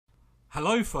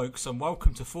Hello folks and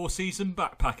welcome to 4 Season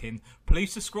Backpacking.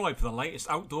 Please subscribe for the latest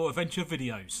outdoor adventure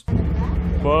videos.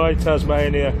 Bye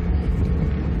Tasmania.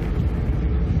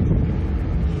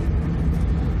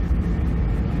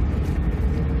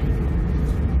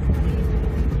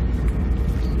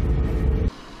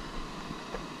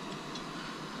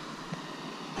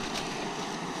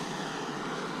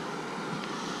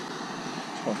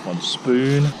 Try to find a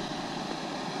spoon.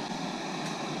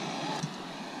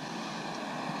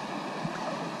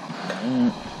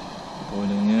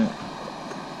 Boiling it.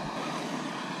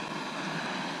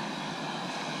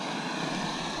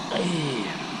 Hey.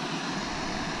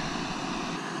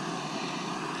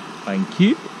 Thank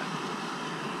you.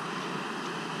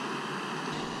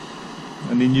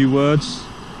 Any new words?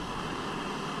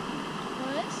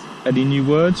 Words? Any new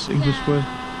words? English words?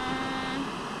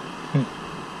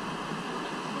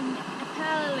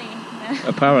 Apparently.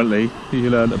 Apparently. You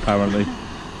learned apparently.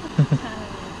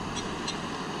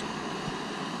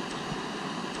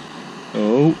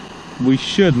 Oh, we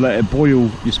should let it boil.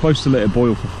 You're supposed to let it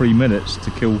boil for 3 minutes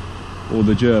to kill all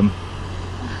the germ.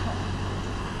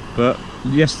 But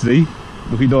yesterday,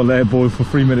 we not let it boil for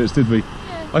 3 minutes, did we?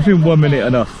 Yeah, I think 1 minute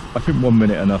enough. I think 1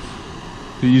 minute enough.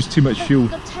 You use too much fuel.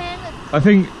 I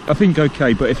think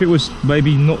okay, but if it was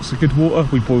maybe not so good water,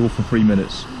 we boil for 3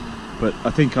 minutes. But I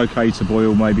think okay to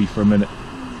boil maybe for a minute.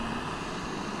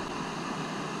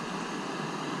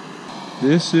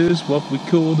 This is what we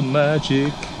call the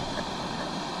magic.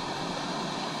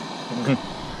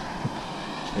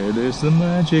 It is the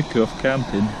magic of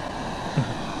camping.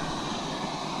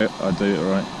 Yep, I do it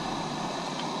right.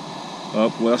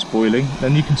 Oh, well that's boiling.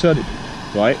 Then you can turn it,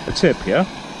 right, a tip here.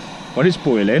 When it's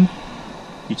boiling,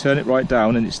 you turn it right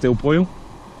down and it still boil.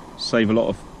 Save a lot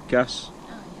of gas. Oh,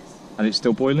 yes. And it's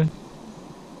still boiling.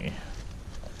 Yeah.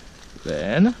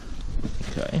 Then,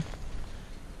 okay.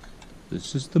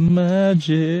 This is the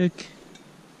magic.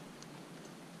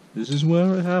 This is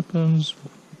where it happens.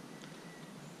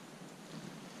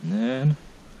 And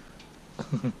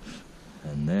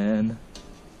then,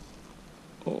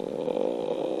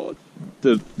 oh,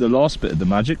 the last bit of the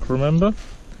magic. Remember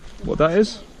what that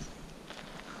is?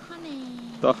 Honey.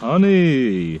 The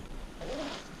honey.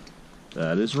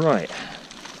 That is right.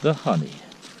 The honey.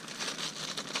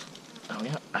 Oh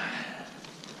yeah.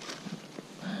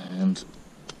 And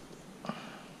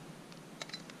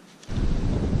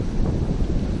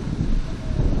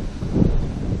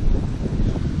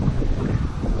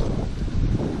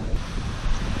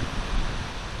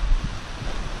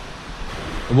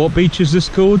what beach is this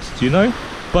called? Do you know?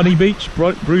 Bunny Beach?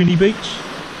 Bruny Beach?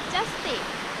 Justy.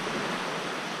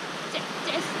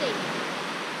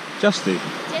 Justy.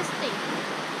 Justy.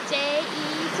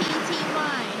 Jetty.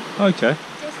 Okay.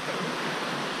 Justy.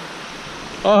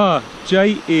 Ah,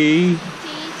 Jetty.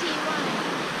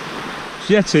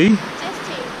 Jetty?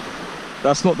 Justy.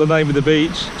 That's not the name of the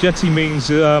beach. Jetty means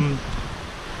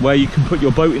where you can put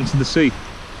your boat into the sea.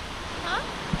 Huh?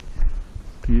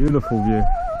 Beautiful view.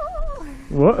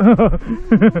 What? I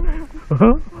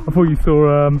thought you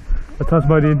saw a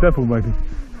Tasmanian devil maybe.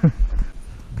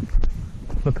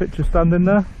 The picture standing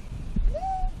there.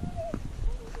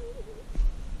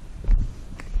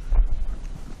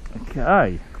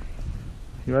 Okay.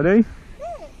 You ready?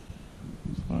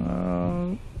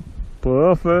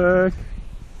 Perfect.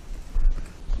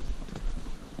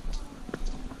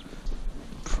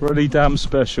 Pretty damn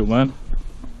special, man.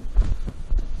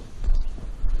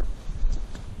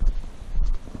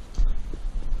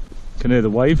 Can hear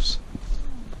the waves.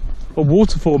 A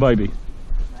waterfall maybe.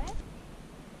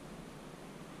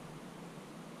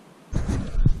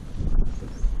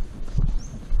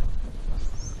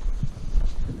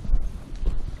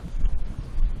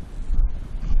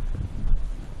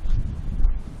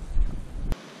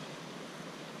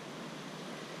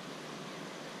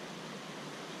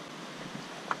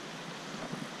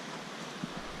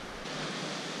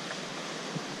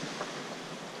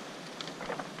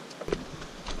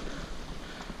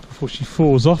 Before she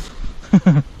falls off.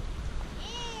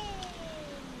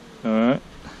 Alright,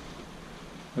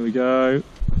 there we go.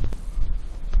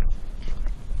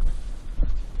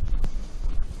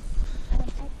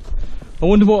 I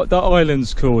wonder what that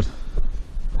island's called.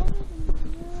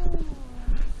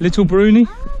 Little Bruny?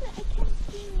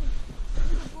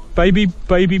 Baby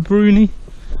Bruny?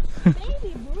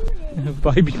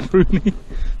 Baby Bruny.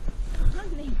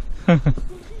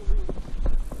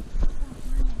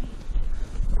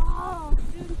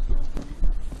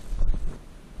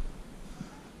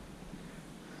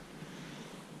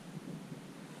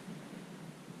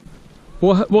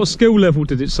 What skill level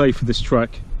did it say for this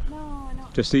track? No,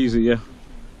 Just easy, yeah?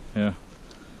 Yeah.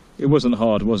 It wasn't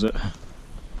hard, was it?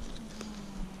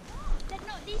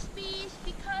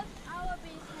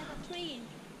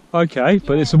 Okay,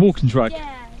 but it's a walking track.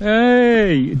 Yeah.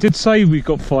 Hey, it did say we've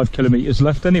got 5 kilometres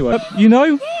left anyway. You know?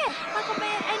 Yeah, Parker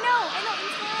I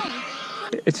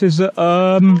know in town. It is,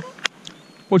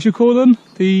 what do you call them?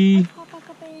 The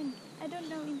Parker I don't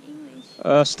know in English.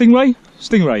 stingray?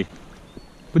 Stingray.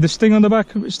 With the sting on the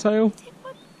back of its tail.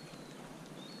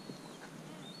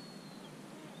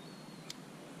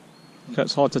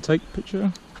 That's hard to take a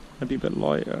picture. Maybe a bit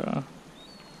lighter.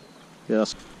 Yeah,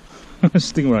 that's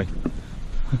stingray.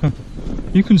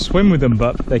 You can swim with them,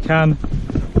 but they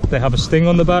have a sting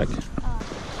on the back.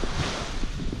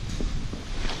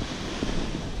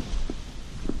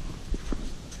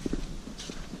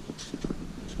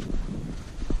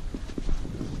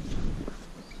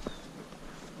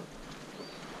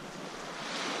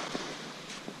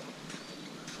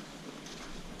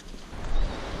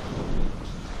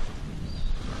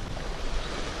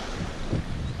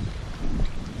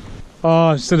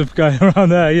 Oh, instead of going around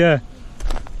there, yeah.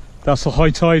 That's a high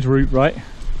tide route, right?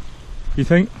 You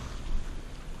think?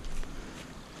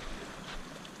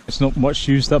 It's not much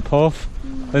used, that path.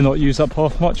 They're not used that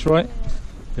path much, right?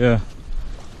 Yeah.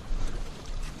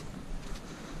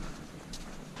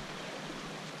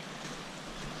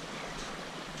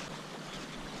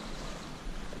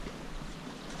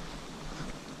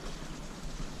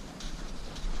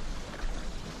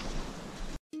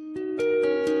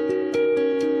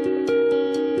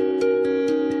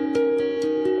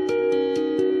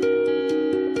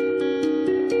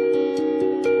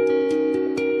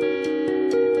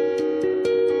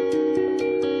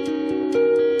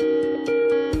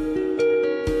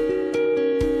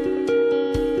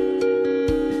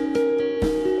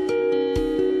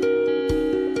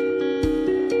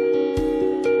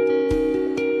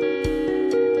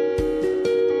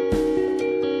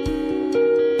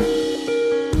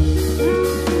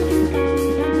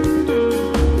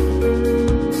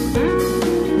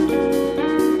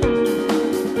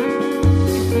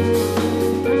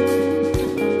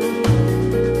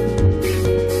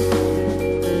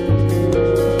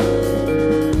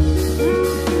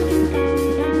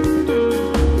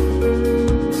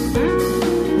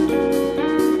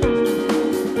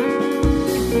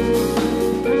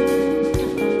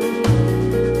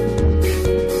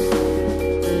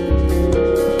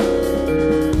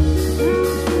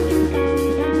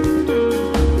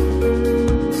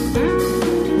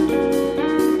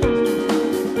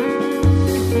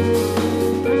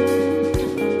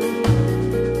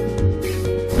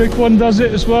 Big one does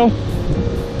it as well.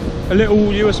 A little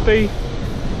USB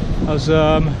as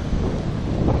show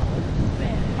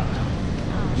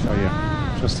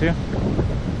you just here.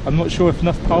 I'm not sure if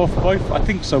enough power for both. I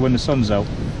think so when the sun's out.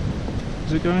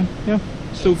 Is it going? Yeah,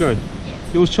 still going.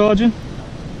 Yours charging?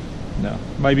 No,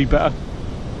 maybe better.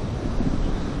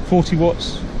 40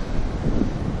 watts.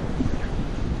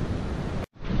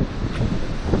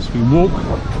 So we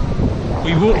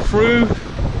walk through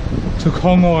to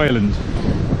Kong Island.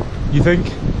 You think?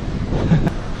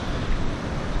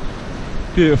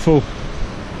 Beautiful.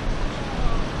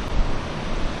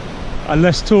 And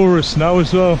less tourists now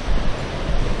as well.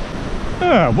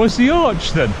 Ah, where's the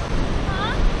arch then?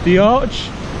 Huh? The arch?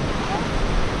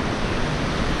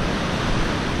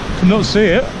 Cannot see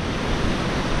it.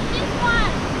 This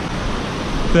one.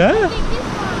 There? I think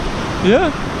this one.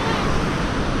 Yeah.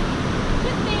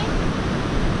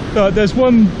 Could be. There's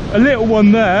one, a little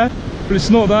one there, but it's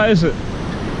not that, is it?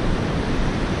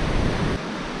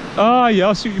 Ah, yeah,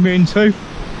 I see what you mean too.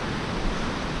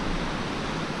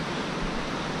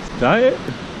 Is that it?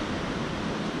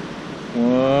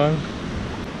 One.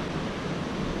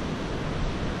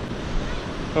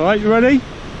 Alright, you ready?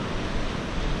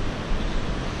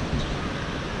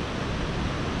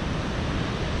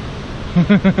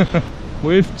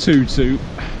 With Tutu.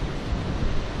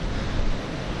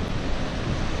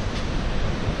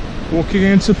 Walking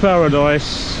into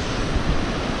paradise.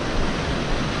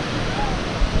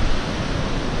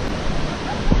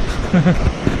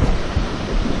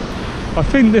 I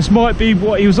think this might be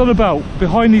what he was on about.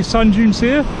 Behind these sand dunes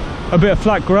here, a bit of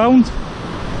flat ground.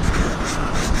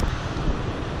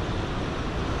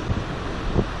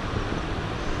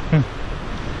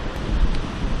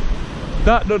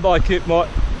 That looked like it might.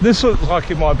 This looks like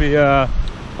it might be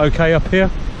okay up here.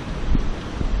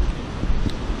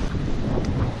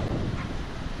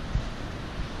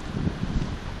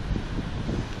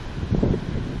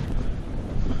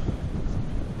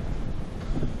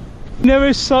 There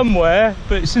is somewhere,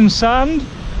 but it's in sand.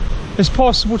 It's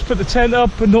possible to put the tent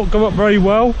up but not go up very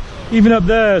well. Even up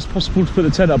there it's possible to put the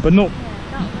tent up but not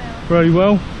very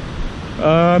well.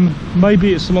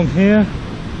 Maybe it's along here.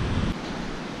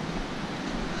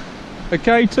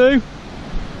 Okay, too.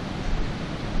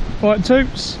 Right,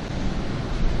 Toops.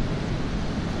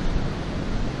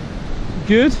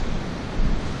 Good.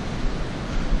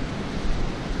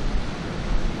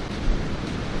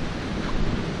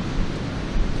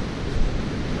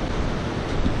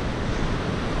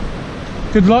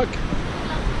 Good luck.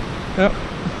 Yep.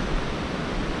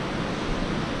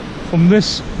 From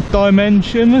this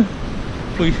dimension,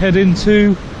 we head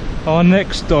into our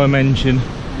next dimension.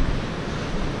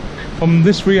 From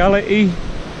this reality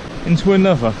into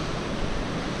another.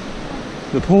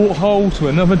 The porthole to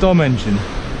another dimension.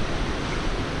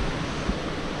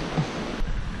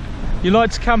 You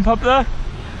like to camp up there?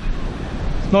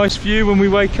 Nice view when we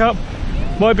wake up.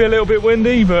 Might be a little bit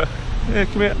windy, but yeah,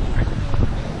 come here.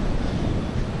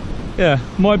 Yeah,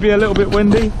 might be a little bit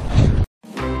windy.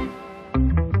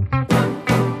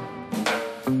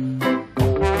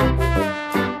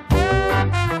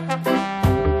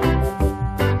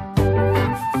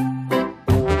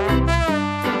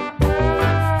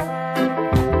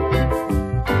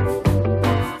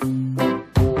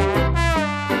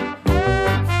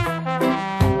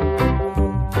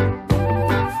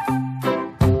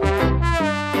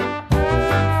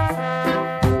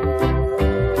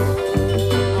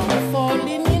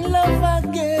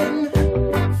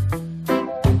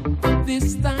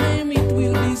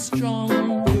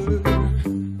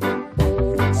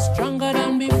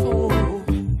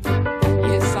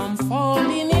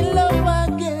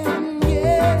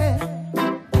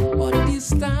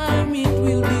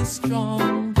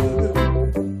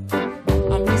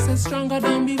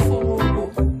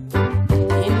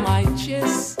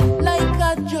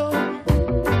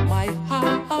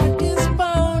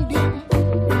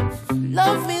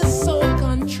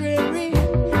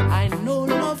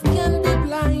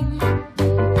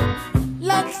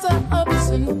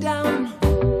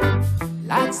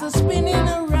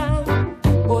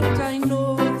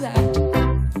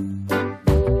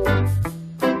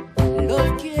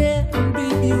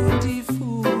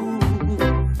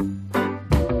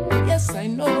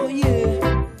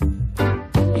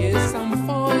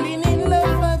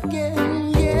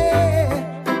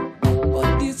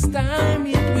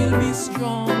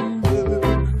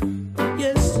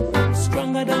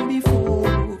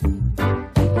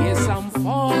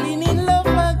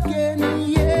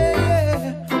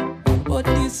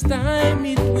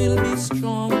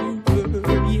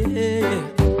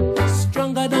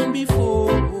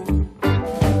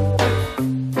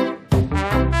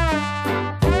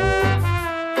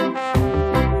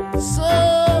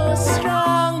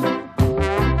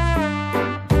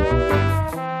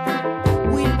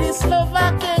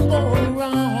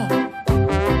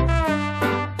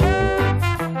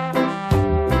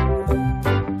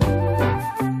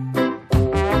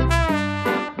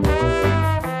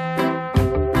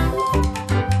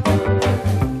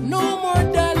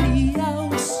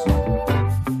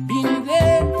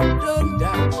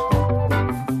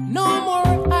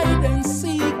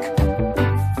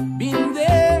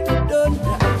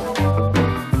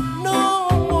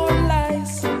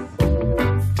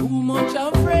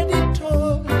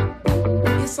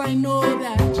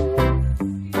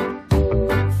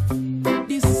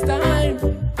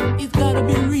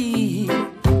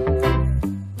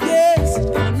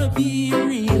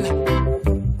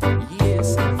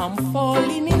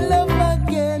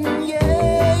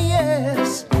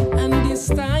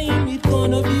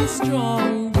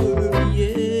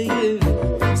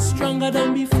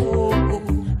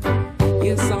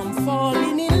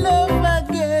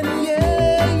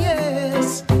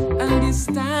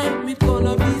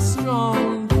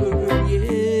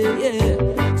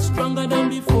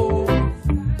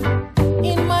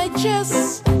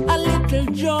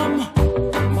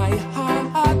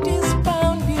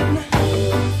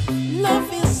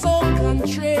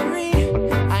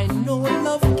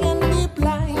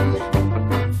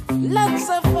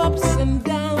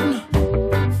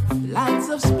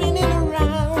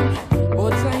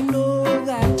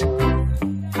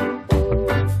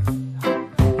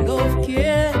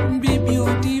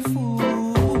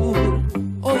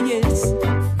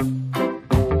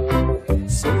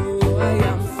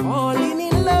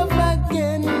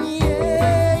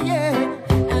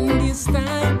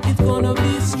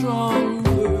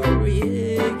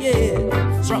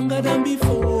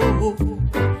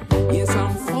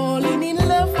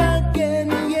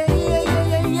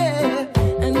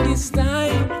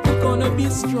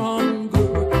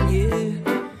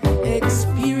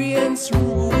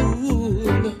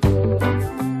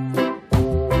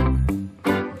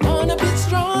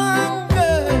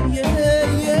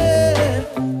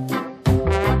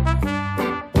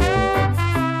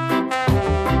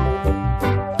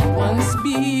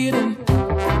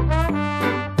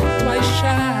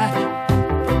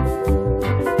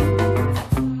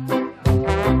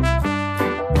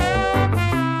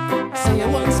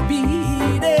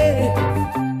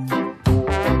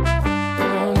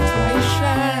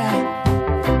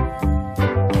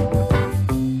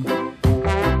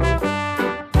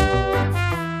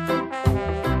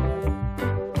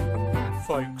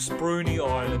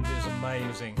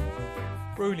 amazing.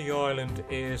 Bruny Island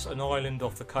is an island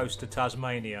off the coast of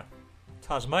Tasmania.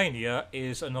 Tasmania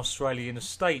is an Australian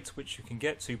estate which you can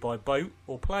get to by boat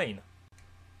or plane.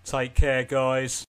 Take care, guys.